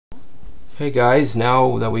Okay guys,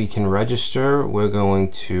 now that we can register, we're going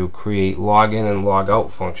to create login and logout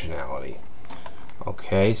functionality.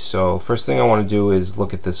 Okay, so first thing I want to do is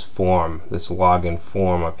look at this form, this login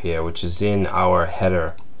form up here, which is in our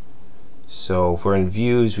header. So if we're in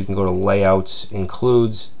views, we can go to layouts,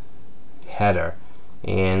 includes, header,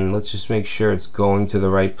 and let's just make sure it's going to the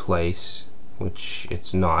right place, which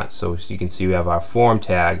it's not. So you can see we have our form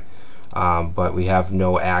tag, but we have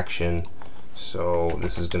no action. So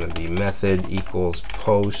this is going to be method equals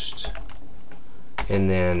post and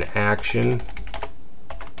then action.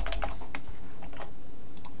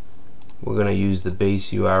 We're going to use the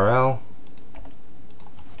base URL.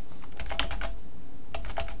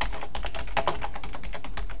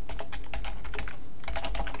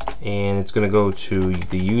 And it's going to go to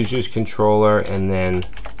the user's controller and then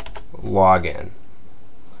login.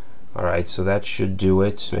 Alright, so that should do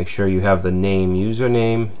it. Make sure you have the name,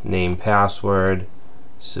 username, name, password,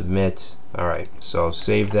 submit. Alright, so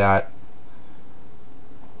save that.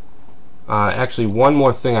 Actually, one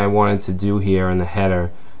more thing I wanted to do here in the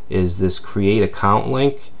header is this create account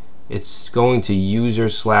link. It's going to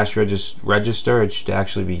user/register. It should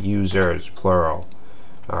actually be users, plural.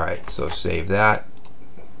 Alright, so save that.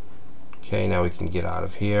 Okay, now we can get out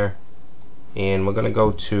of here. And we're going to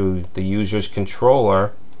go to the user's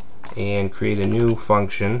controller and create a new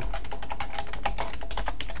function.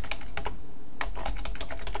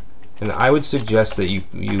 And I would suggest that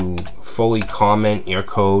you fully comment your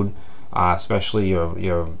code, especially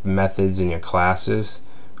your methods and your classes.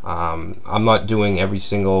 I'm not doing every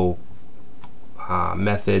single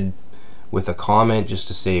method with a comment just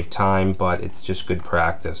to save time, but it's just good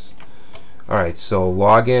practice. Alright, so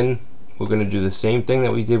login, we're going to do the same thing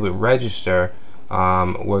that we did with register.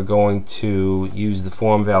 We're going to use the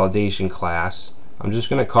form validation class. I'm just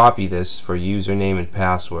going to copy this for username and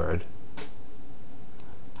password.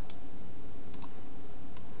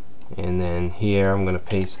 And then here I'm going to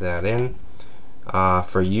paste that in.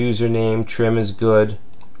 For username, trim is good,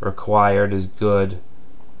 required is good,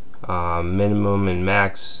 minimum and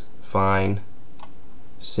max, fine.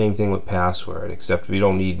 Same thing with password, except we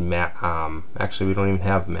don't need actually we don't even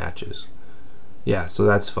have matches. Yeah, so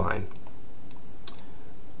that's fine.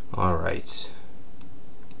 Alright.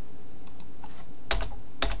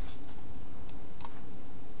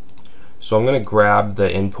 So I'm going to grab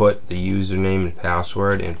the input, the username and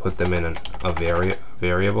password, and put them in a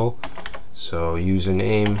variable. So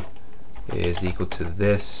username is equal to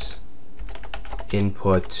this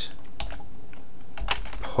input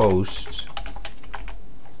post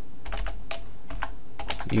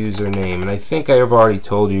username. And I think I have already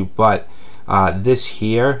told you, but this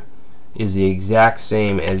here is the exact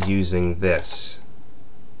same as using this.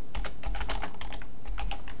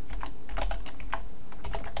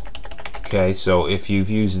 Okay, so if you've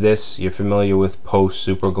used this, you're familiar with post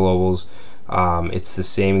superglobals. It's the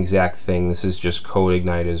same exact thing. This is just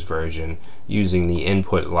CodeIgniter's version using the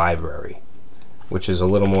input library, which is a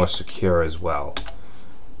little more secure as well.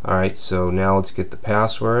 Alright, so now let's get the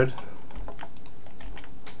password.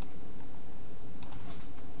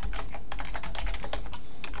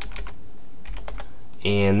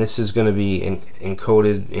 And this is going to be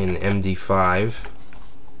encoded in MD5.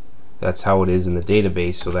 That's how it is in the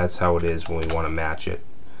database, so that's how it is when we want to match it.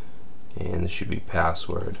 And this should be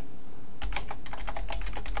password.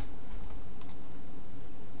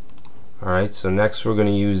 Alright, so next we're going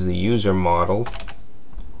to use the user model.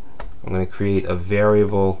 I'm going to create a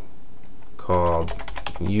variable called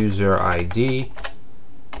user ID,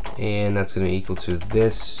 and that's going to be equal to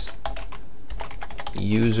this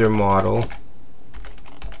user model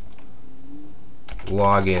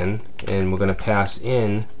login, and we're going to pass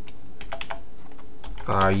in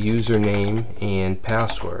our username and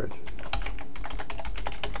password.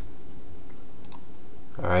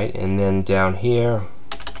 Alright, and then down here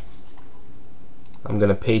I'm going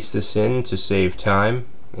to paste this in to save time,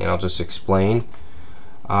 and I'll just explain.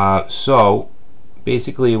 So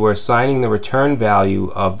basically we're assigning the return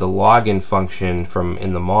value of the login function from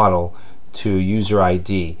in the model to user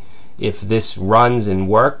ID. If this runs and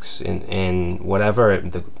works and whatever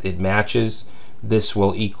it matches, this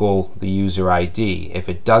will equal the user ID. If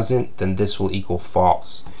it doesn't, then this will equal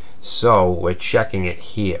false. So we're checking it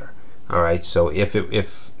here. Alright, so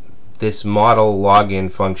if this model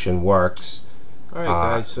login function works,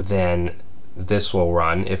 then this will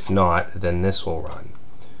run. If not, then this will run.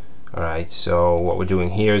 Alright, so what we're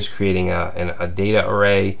doing here is creating a data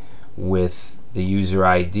array with the user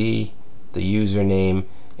ID, the username,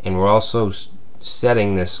 and we're also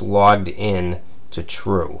setting this logged in to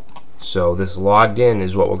true. So this logged in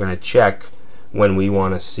is what we're going to check when we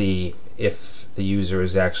want to see if the user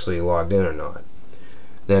is actually logged in or not.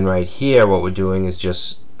 Then right here, what we're doing is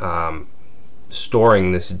just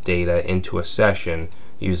storing this data into a session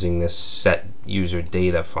using this set user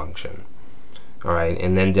data function. Alright,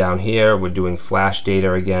 and then down here we're doing flash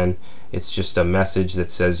data again. It's just a message that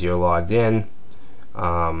says you're logged in,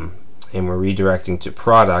 and we're redirecting to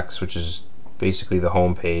products, which is basically the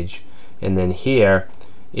home page. And then here,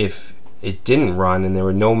 if it didn't run and there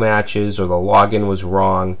were no matches or the login was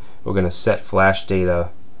wrong, we're going to set flash data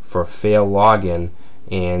for fail login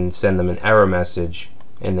and send them an error message,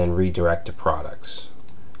 and then redirect to products,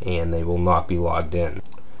 and they will not be logged in.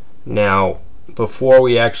 Now, before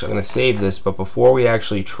we actually, I'm going to save this, but before we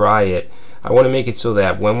actually try it, I want to make it so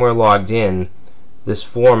that when we're logged in, this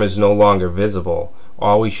form is no longer visible.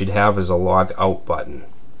 All we should have is a log out button.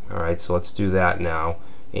 Alright, so let's do that now,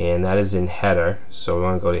 and that is in header. So we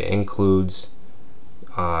want to go to includes,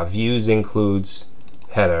 views includes,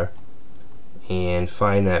 header, and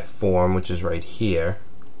find that form, which is right here,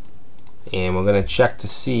 and we're going to check to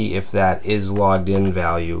see if that is logged in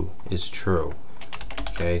value is true.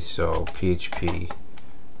 Okay, so PHP,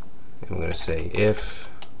 and I'm going to say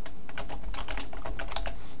if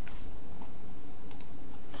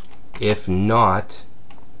not,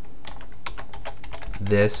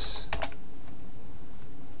 this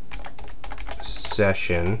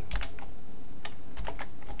session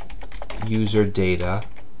user data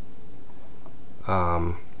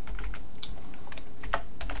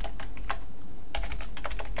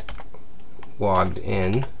logged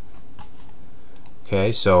in.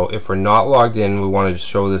 Okay, so if we're not logged in, we want to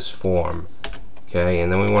show this form. Okay,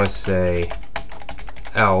 and then we want to say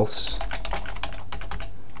else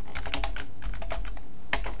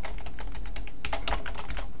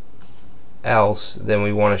then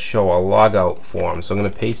we want to show a logout form. So I'm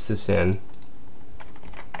going to paste this in.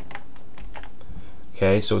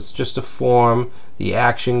 Okay, so it's just a form. The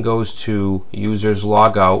action goes to user's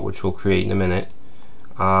logout, which we'll create in a minute,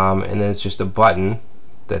 and then it's just a button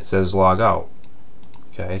that says logout.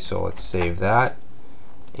 Okay, so let's save that,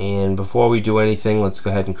 and before we do anything, let's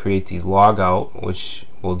go ahead and create the logout, which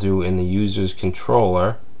we'll do in the user's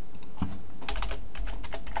controller.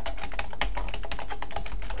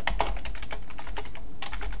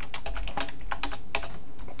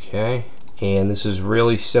 Okay, and this is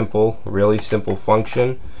really simple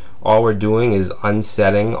function. All we're doing is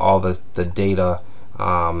unsetting all the data,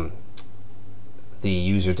 the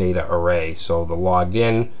user data array. So the logged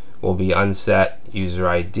in will be unset, user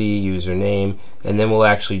ID, username, and then we'll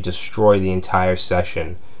actually destroy the entire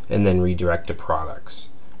session and then redirect to products.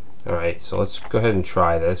 Alright, so let's go ahead and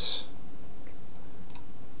try this.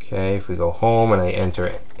 Okay, if we go home and I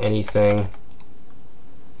enter anything,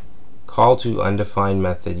 call to undefined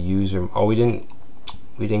method user, oh, we didn't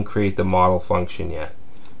create the model function yet.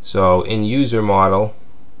 So in user model,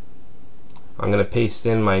 I'm going to paste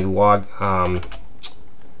in my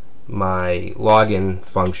my login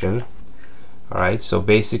function. Alright, so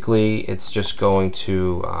basically it's just going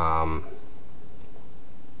to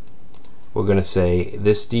we're going to say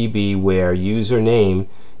this DB where username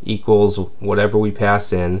equals whatever we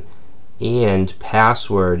pass in and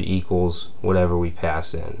password equals whatever we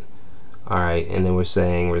pass in. Alright, and then we're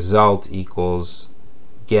saying result equals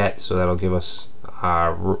get, so that'll give us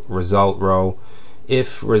our result row.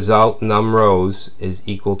 If result num rows is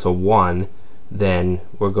equal to 1, then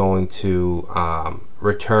we're going to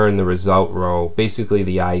return the result row, basically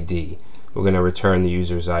the ID. We're going to return the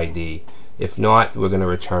user's ID. If not, we're going to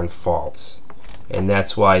return false. And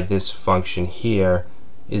that's why this function here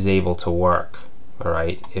is able to work.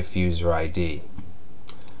 Alright, if user ID.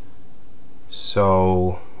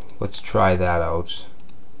 So let's try that out.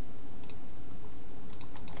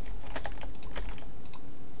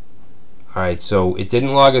 Alright, so it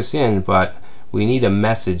didn't log us in, but we need a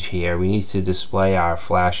message here. We need to display our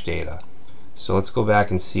flash data. So let's go back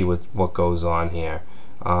and see what goes on here.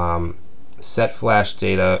 Set flash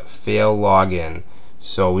data, fail login.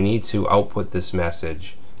 So we need to output this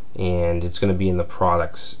message, and it's going to be in the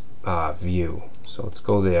products view. So let's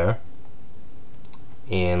go there,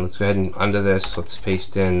 and let's go ahead and under this, let's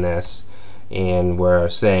paste in this, and we're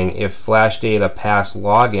saying if flash data pass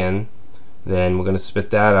login, then we're going to spit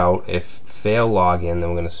that out. If fail login, then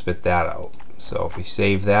we're going to spit that out. So if we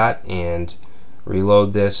save that and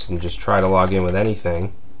reload this and just try to log in with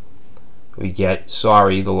anything, we get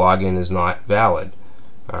sorry, the login is not valid.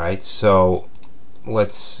 Alright, so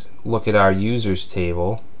let's look at our users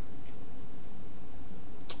table.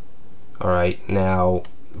 Alright, now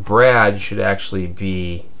Brad should actually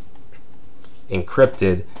be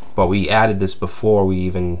encrypted, but we added this before we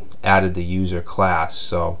even added the user class.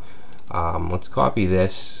 So Let's copy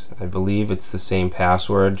this. I believe it's the same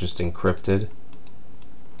password, just encrypted.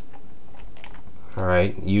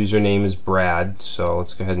 Alright, username is Brad, so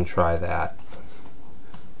let's go ahead and try that.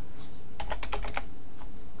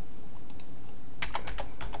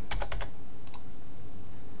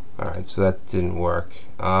 Alright, so that didn't work.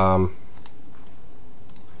 You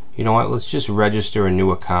know what, let's just register a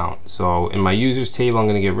new account. So in my users table, I'm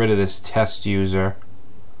going to get rid of this test user.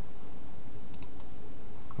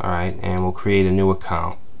 Alright, and we'll create a new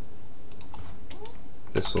account.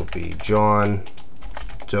 This will be John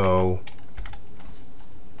Doe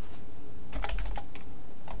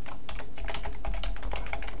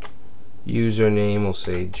username, we'll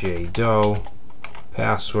say jdoe,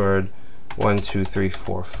 password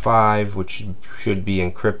 12345, which should be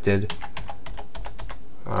encrypted.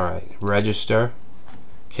 Alright, register.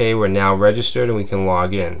 Okay, we're now registered and we can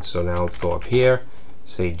log in. So now let's go up here,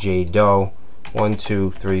 say jdoe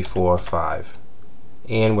 12345,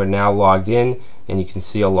 and we're now logged in, and you can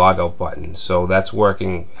see a logout button. So that's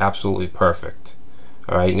working absolutely perfect.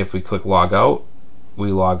 Alright, and if we click log out,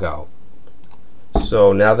 we log out.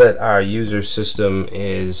 So now that our user system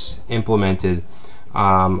is implemented,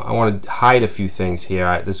 I want to hide a few things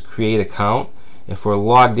here. This create account, if we're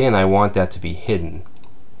logged in, I want that to be hidden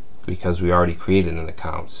because we already created an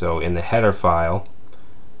account. So in the header file,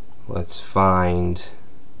 let's find,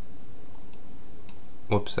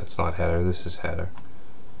 whoops, that's not header, this is header.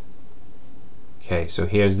 Okay, so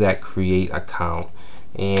here's that create account,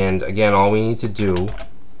 and again, all we need to do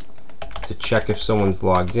to check if someone's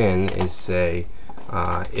logged in is say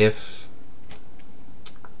if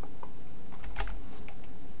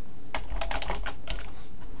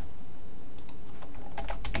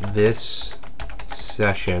this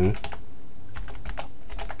session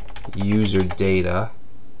user data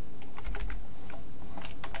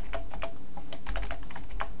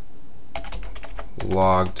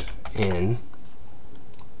logged in.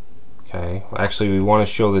 Okay, well, actually we want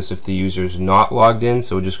to show this if the user is not logged in,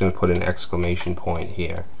 so we're just going to put an exclamation point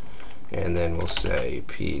here, and then we'll say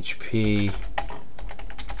PHP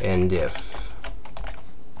and if.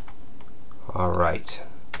 Alright,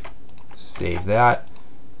 save that,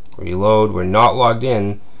 reload. We're not logged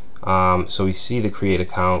in, so we see the create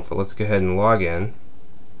account, but let's go ahead and log in.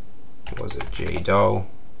 What was it, jdoe?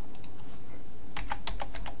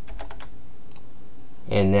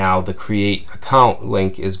 And now the create account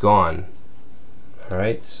link is gone.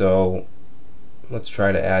 Alright, so let's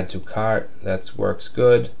try to add to cart. That works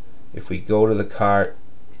good. If we go to the cart,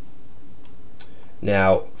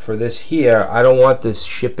 now for this here, I don't want this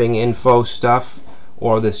shipping info stuff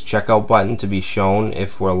or this checkout button to be shown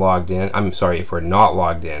if we're logged in. I'm sorry, if we're not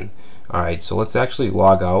logged in. Alright, so let's actually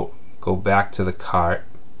log out, go back to the cart.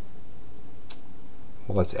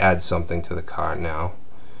 Well, let's add something to the cart now.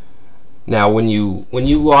 Now when you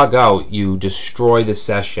log out, you destroy the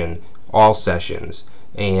session, all sessions,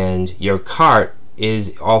 and your cart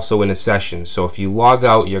is also in a session. So if you log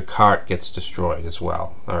out, your cart gets destroyed as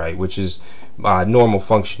well. Alright, which is normal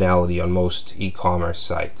functionality on most e-commerce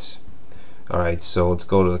sites. Alright, so let's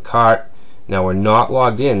go to the cart. Now we're not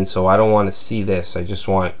logged in, so I don't want to see this. I just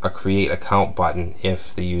want a create account button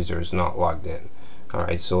if the user is not logged in.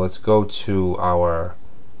 Alright, so let's go to our,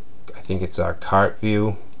 I think it's our cart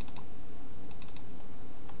view.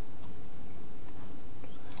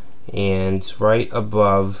 And right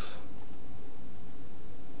above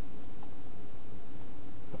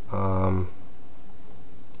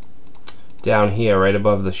down here, right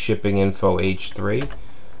above the shipping info H3,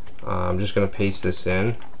 I'm just going to paste this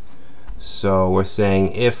in. So we're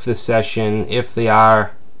saying if the session, if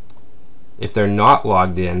they're not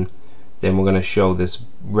logged in, then we're going to show this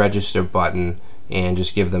register button and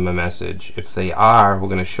just give them a message. If they are, we're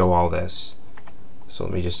going to show all this. So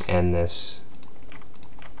let me just end this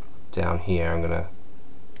down here. I'm gonna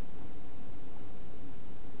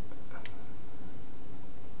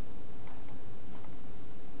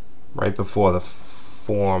right before the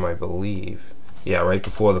form, I believe. Yeah, right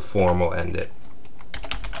before the form we'll end it.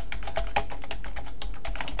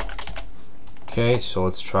 Okay, so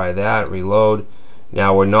let's try that, reload.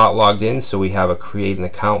 Now we're not logged in, so we have a create an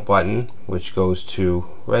account button which goes to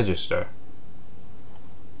register.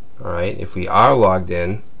 Alright, if we are logged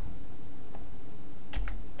in,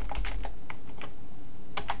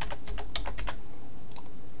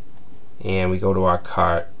 and we go to our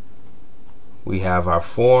cart, we have our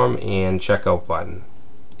form and checkout button.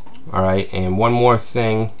 Alright, and one more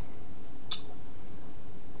thing.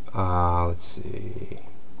 Let's see.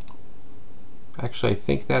 Actually, I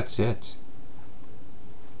think that's it.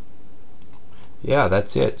 Yeah,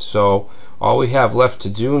 that's it. So all we have left to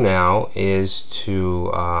do now is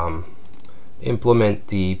to implement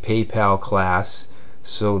the PayPal class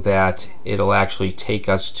so that it'll actually take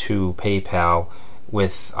us to PayPal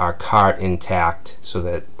with our cart intact so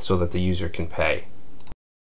that the user can pay.